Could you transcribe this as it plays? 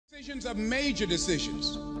Decisions are major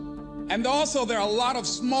decisions. And also there are a lot of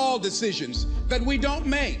small decisions that we don't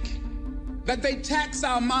make, that they tax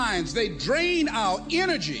our minds, they drain our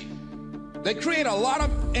energy, they create a lot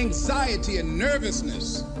of anxiety and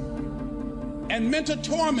nervousness and mental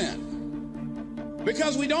torment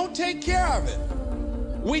because we don't take care of it.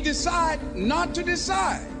 We decide not to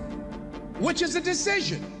decide, which is a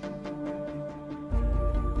decision.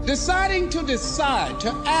 Deciding to decide,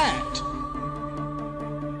 to act,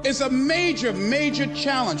 is a major, major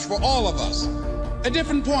challenge for all of us at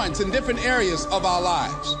different points in different areas of our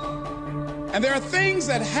lives. And there are things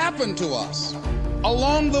that happen to us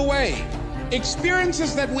along the way,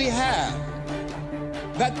 experiences that we have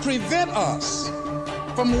that prevent us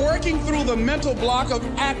from working through the mental block of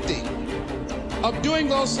acting, of doing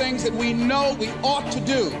those things that we know we ought to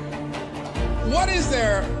do. What is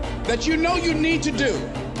there that you know you need to do,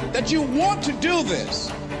 that you want to do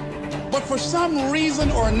this, but for some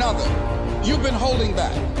reason or another, you've been holding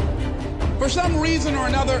back? For some reason or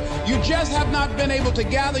another, you just have not been able to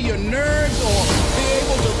gather your nerves or be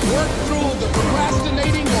able to work through the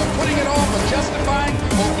procrastinating or putting it off or justifying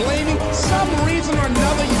or blaming. Some reason or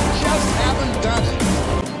another, you just haven't done it.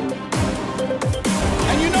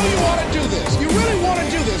 And you know you want to do this. You really want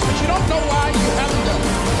to do this, but you don't know why. You